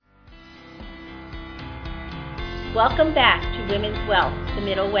Welcome back to Women's Wealth, The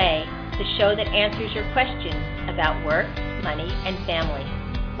Middle Way, the show that answers your questions about work, money, and family.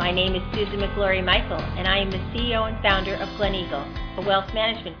 My name is Susan McGlory Michael, and I am the CEO and founder of Gleneagle, a wealth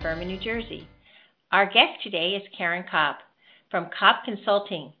management firm in New Jersey. Our guest today is Karen Kopp from Kopp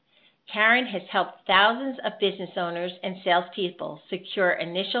Consulting. Karen has helped thousands of business owners and salespeople secure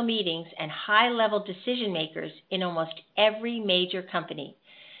initial meetings and high-level decision makers in almost every major company.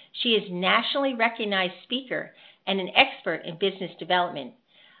 She is a nationally recognized speaker and an expert in business development.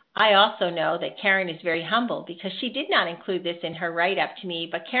 I also know that Karen is very humble because she did not include this in her write-up to me,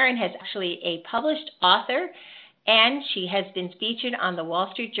 but Karen is actually a published author, and she has been featured on the Wall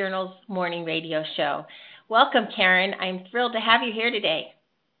Street Journal's morning radio show. Welcome, Karen. I'm thrilled to have you here today.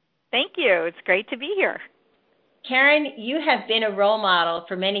 Thank you. It's great to be here. Karen, you have been a role model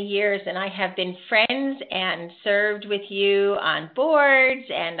for many years, and I have been friends and served with you on boards,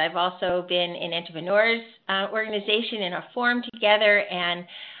 and I've also been in Entrepreneurs Organization in a forum together, and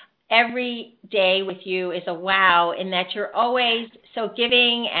every day with you is a wow in that you're always so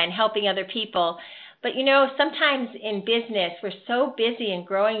giving and helping other people. But you know, sometimes in business, we're so busy in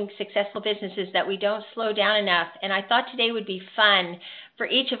growing successful businesses that we don't slow down enough. And I thought today would be fun for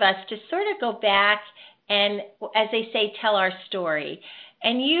each of us to sort of go back and, as they say, tell our story.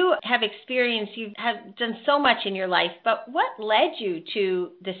 And you have done so much in your life, but what led you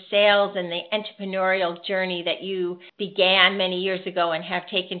to the sales and the entrepreneurial journey that you began many years ago and have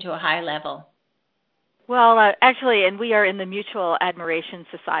taken to a high level? Well, actually, and we are in the Mutual Admiration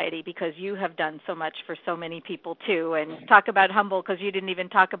Society because you have done so much for so many people, too. And talk about humble, because you didn't even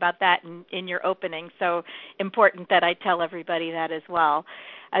talk about that in your opening. So important that I tell everybody that as well.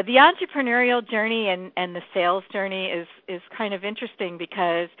 The entrepreneurial journey and the sales journey is kind of interesting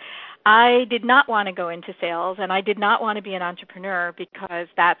because I did not want to go into sales, and I did not want to be an entrepreneur because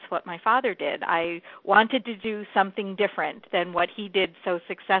that's what my father did. I wanted to do something different than what he did so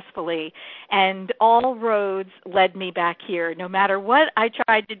successfully, and all roads led me back here. No matter what I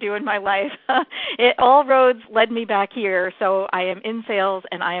tried to do in my life, all roads led me back here. So I am in sales,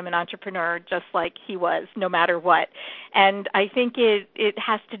 and I am an entrepreneur just like he was, no matter what. And I think it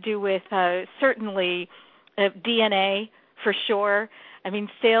has to do with certainly DNA for sure. I mean,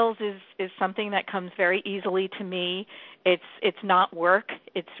 sales is something that comes very easily to me. It's not work.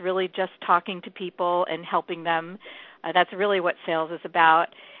 It's really just talking to people and helping them. That's really what sales is about.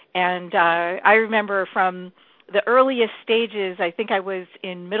 And I remember from the earliest stages, I think I was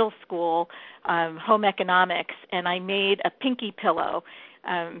in middle school, home economics, and I made a pinky pillow.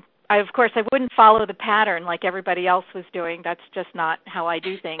 Of course, I wouldn't follow the pattern like everybody else was doing. That's just not how I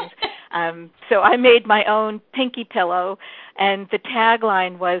do things. So I made my own pinky pillow, and the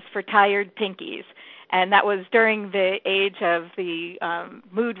tagline was "For Tired Pinkies." And that was during the age of the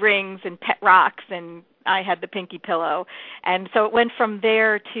mood rings and pet rocks, and I had the pinky pillow. And so it went from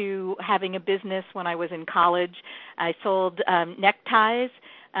there to having a business when I was in college. I sold neckties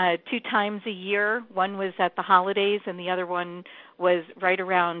 2 times a year. One was at the holidays, and the other one was right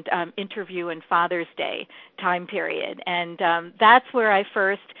around interview and Father's Day time period. And that's where I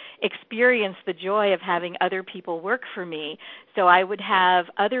first experienced the joy of having other people work for me. So I would have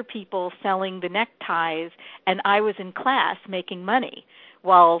other people selling the neckties, and I was in class making money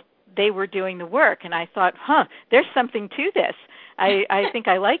while they were doing the work. And I thought, there's something to this. I think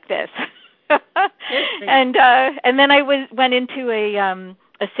I like this. And then I went into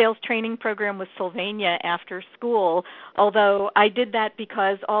a sales training program with Sylvania after school, although I did that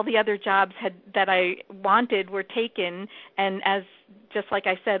because all the other jobs that I wanted were taken, and just like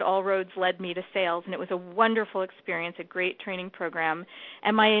I said, all roads led me to sales, and it was a wonderful experience, a great training program,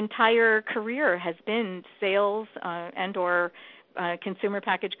 and my entire career has been sales and or consumer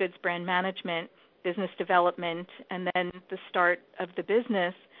packaged goods brand management, business development, and then the start of the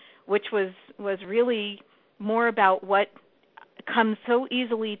business, which was really more about what comes so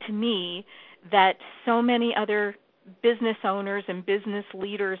easily to me that so many other business owners and business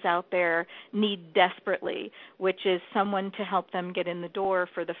leaders out there need desperately, which is someone to help them get in the door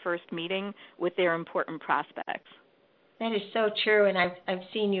for the first meeting with their important prospects. That is so true, and I've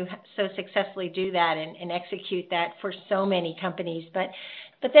seen you so successfully do that and execute that for so many companies. But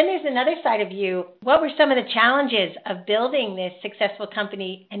then there's another side of you. What were some of the challenges of building this successful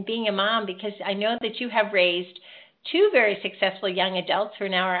company and being a mom? Because I know that you have raised 2 very successful young adults who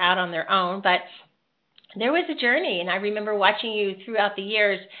now are out on their own, but there was a journey, and I remember watching you throughout the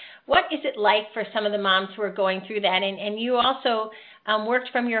years. What is it like for some of the moms who are going through that? And you also worked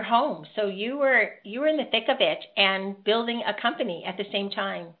from your home, so you were in the thick of it and building a company at the same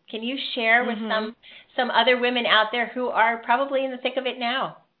time. Can you share with some other women out there who are probably in the thick of it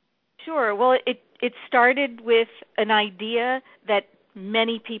now? Sure. Well, it started with an idea that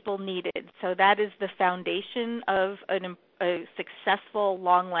many people needed. So that is the foundation of a successful,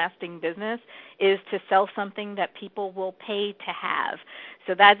 long-lasting business, is to sell something that people will pay to have.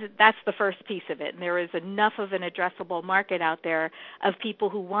 So that's the first piece of it. And there is enough of an addressable market out there of people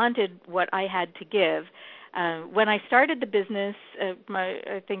who wanted what I had to give. When I started the business,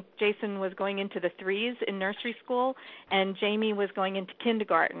 I think Jason was going into the 3s in nursery school, and Jamie was going into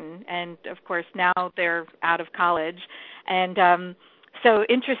kindergarten. And, of course, now they're out of college. And so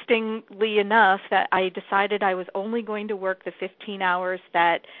interestingly enough, that I decided I was only going to work the 15 hours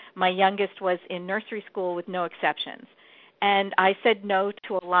that my youngest was in nursery school with no exceptions. And I said no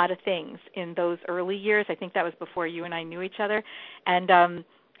to a lot of things in those early years. I think that was before you and I knew each other. And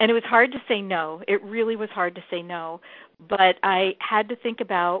it was hard to say no. It really was hard to say no. But I had to think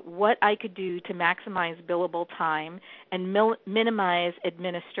about what I could do to maximize billable time and minimize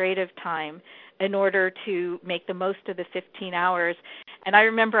administrative time in order to make the most of the 15 hours. And I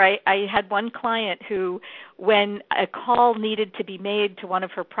remember I had one client who, when a call needed to be made to one of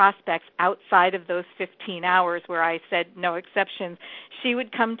her prospects outside of those 15 hours where I said no exceptions, she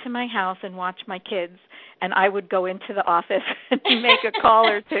would come to my house and watch my kids, and I would go into the office and make a call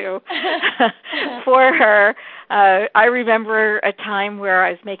or two for her. I remember a time where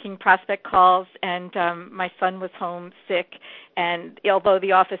I was making prospect calls, and my son was home sick, and although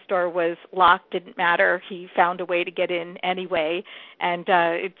the office door was locked, didn't matter. He found a way to get in anyway, and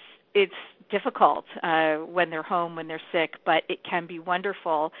it's difficult when they're home, when they're sick, but it can be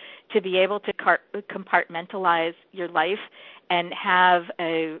wonderful to be able to compartmentalize your life and have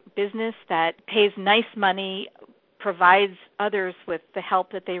a business that pays nice money, provides others with the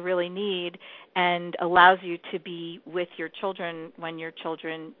help that they really need, and allows you to be with your children when your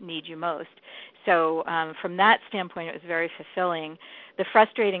children need you most. So from that standpoint, it was very fulfilling. The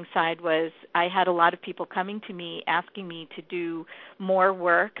frustrating side was I had a lot of people coming to me asking me to do more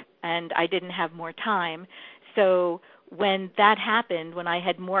work, and I didn't have more time. So when that happened, when I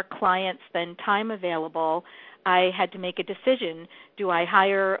had more clients than time available, I had to make a decision. Do I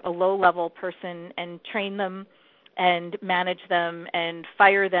hire a low-level person and train them and manage them and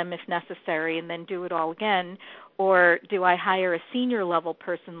fire them if necessary and then do it all again? Or do I hire a senior level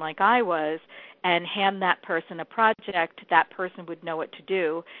person like I was and hand that person a project, that person would know what to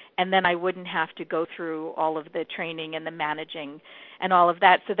do, and then I wouldn't have to go through all of the training and the managing and all of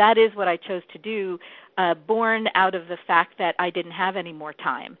that. So that is what I chose to do, born out of the fact that I didn't have any more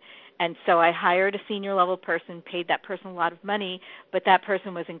time. And so I hired a senior level person, paid that person a lot of money, but that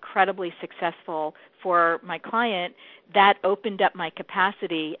person was incredibly successful for my client. That opened up my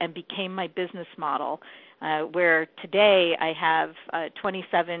capacity and became my business model, where today I have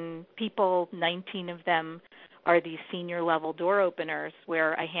 27 people, 19 of them are these senior level door openers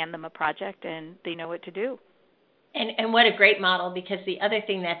where I hand them a project and they know what to do. And what a great model, because the other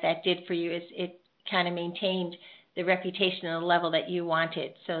thing that did for you is it kind of maintained the reputation and the level that you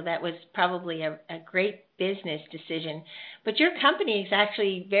wanted. So that was probably a great business decision. But your company is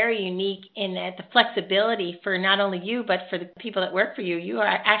actually very unique in that the flexibility for not only you, but for the people that work for you. You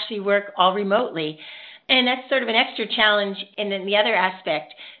actually work all remotely. And that's sort of an extra challenge in the other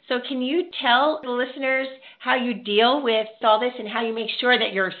aspect. So can you tell the listeners how you deal with all this and how you make sure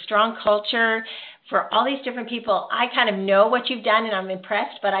that you're a strong culture for all these different people? I kind of know what you've done and I'm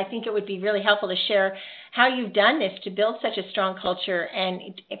impressed, but I think it would be really helpful to share how you've done this to build such a strong culture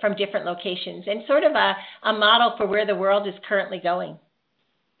and from different locations and sort of a model for where the world is currently going.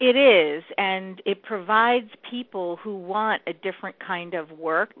 It is, and it provides people who want a different kind of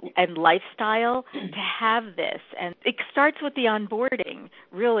work and lifestyle to have this. And it starts with the onboarding,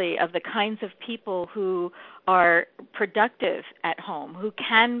 really, of the kinds of people who are productive at home, who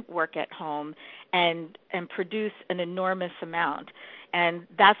can work at home and produce an enormous amount. And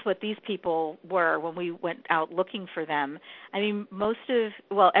that's what these people were when we went out looking for them. I mean,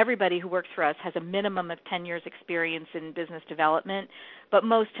 everybody who works for us has a minimum of 10 years experience in business development, but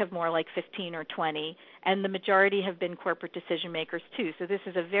most have more like 15 or 20, and the majority have been corporate decision makers too. So this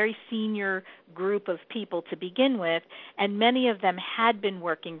is a very senior group of people to begin with, and many of them had been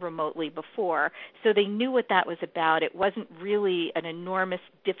working remotely before, so they knew what that was about. It wasn't really an enormous,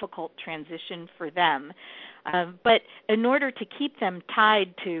 difficult transition for them. But in order to keep them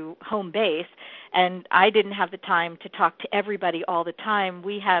tied to home base, and I didn't have the time to talk to everybody all the time,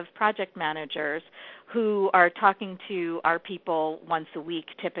 we have project managers who are talking to our people once a week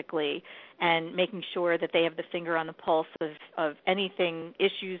typically and making sure that they have the finger on the pulse of anything,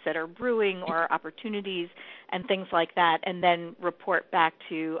 issues that are brewing or opportunities and things like that, and then report back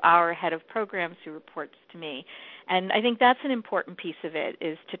to our head of programs who reports to me. And I think that's an important piece of it,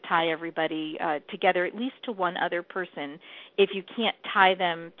 is to tie everybody together, at least to one other person, if you can't tie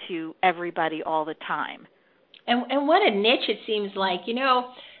them to everybody all the time. And what a niche it seems like. You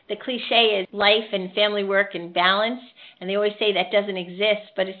know, the cliche is life and family work and balance, and they always say that doesn't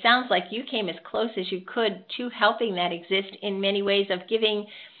exist, but it sounds like you came as close as you could to helping that exist in many ways, of giving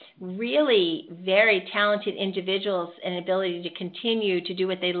really very talented individuals an ability to continue to do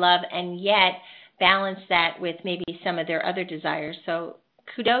what they love and yet balance that with maybe some of their other desires. So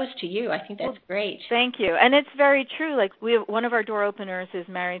kudos to you. I think that's great. Thank you. And it's very true. Like, we have, one of our door openers is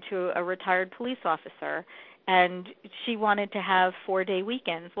married to a retired police officer, and she wanted to have 4-day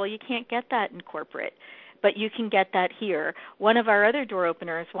weekends. Well, you can't get that in corporate, but you can get that here. One of our other door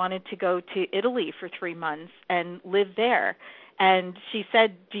openers wanted to go to Italy for 3 months and live there. And she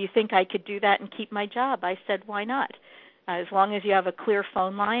said, do you think I could do that and keep my job? I said, why not? As long as you have a clear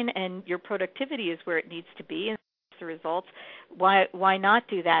phone line and your productivity is where it needs to be and the results, why not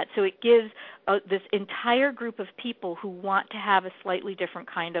do that? So it gives this entire group of people who want to have a slightly different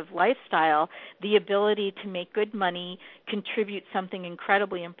kind of lifestyle the ability to make good money, contribute something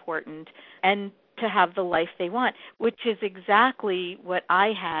incredibly important, and to have the life they want, which is exactly what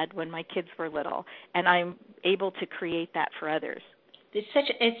I had when my kids were little, and I'm able to create that for others. It's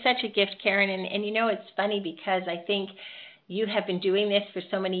such a gift, Karen, and you know, it's funny because I think you have been doing this for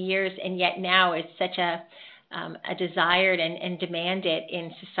so many years, and yet now it's such a desired and demanded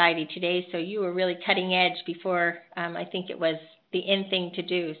in society today. So you were really cutting edge before I think it was the in thing to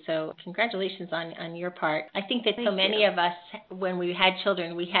do. So congratulations on your part. I think that so many of us, when we had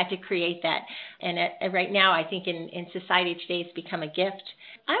children, we had to create that. And right now, I think in society today, it's become a gift.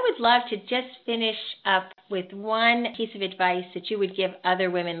 I would love to just finish up with one piece of advice that you would give other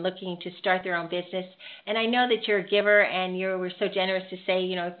women looking to start their own business. And I know that you're a giver, and you were so generous to say,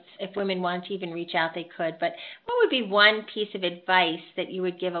 you know, if women want to even reach out, they could. But what would be one piece of advice that you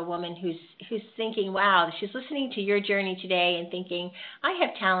would give a woman who's thinking, wow, she's listening to your journey today and thinking, I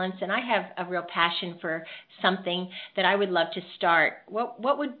have talents and I have a real passion for something that I would love to start.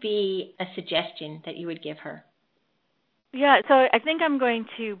 What would be a suggestion that you would give her? Yeah, so I think I'm going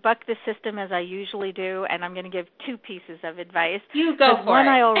to buck the system as I usually do, and I'm going to give two pieces of advice. You go for one it.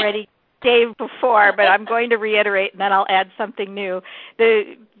 I already gave before, but I'm going to reiterate, and then I'll add something new.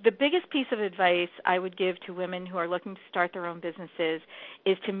 The biggest piece of advice I would give to women who are looking to start their own businesses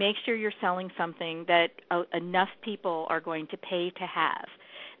is to make sure you're selling something that enough people are going to pay to have.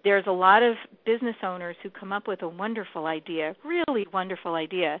 There's a lot of business owners who come up with a wonderful idea, really wonderful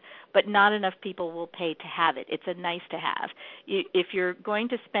idea, but not enough people will pay to have it. It's a nice to have. If you're going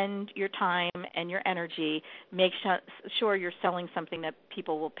to spend your time and your energy, make sure you're selling something that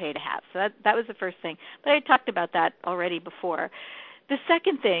people will pay to have. So that was the first thing. But I talked about that already before. The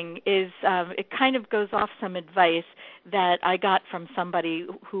second thing is it kind of goes off some advice that I got from somebody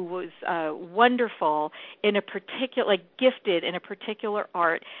who was wonderful in a particular, like gifted in a particular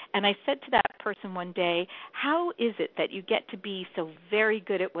art. And I said to that person one day, how is it that you get to be so very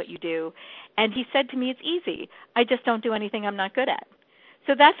good at what you do? And he said to me, it's easy. I just don't do anything I'm not good at.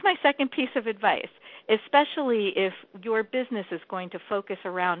 So that's my second piece of advice, especially if your business is going to focus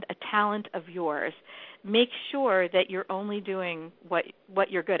around a talent of yours. Make sure that you're only doing what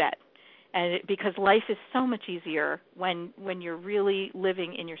you're good at, and because life is so much easier when you're really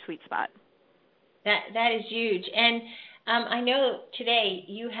living in your sweet spot. That is huge. And I know today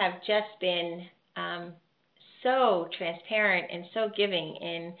you have just been so transparent and so giving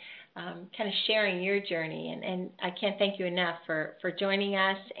in kind of sharing your journey. And I can't thank you enough for joining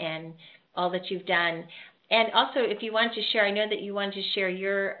us and all that you've done. And also, if you wanted to share, I know that you wanted to share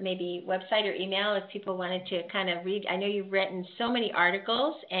your maybe website or email if people wanted to kind of read. I know you've written so many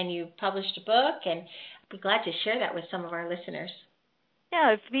articles and you've published a book, and I'd be glad to share that with some of our listeners.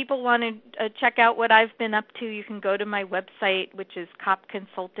 Yeah, if people want to check out what I've been up to, you can go to my website, which is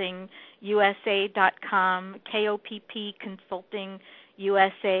koppconsultingusa.com, KOPP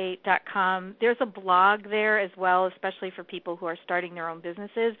consultingusa.com. There's a blog there as well, especially for people who are starting their own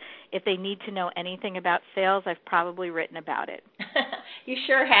businesses. If they need to know anything about sales, I've probably written about it. You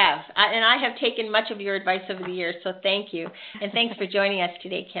sure have. And I have taken much of your advice over the years, so thank you. And thanks for joining us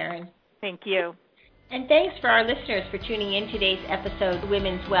today, Karen. Thank you. And thanks for our listeners for tuning in today's episode,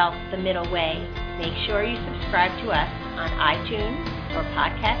 Women's Wealth, The Middle Way. Make sure you subscribe to us on iTunes or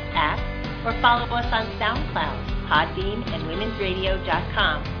podcast apps, or follow us on SoundCloud, Podbean, and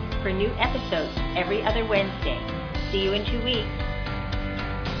womensradio.com for new episodes every other Wednesday. See you in 2 weeks.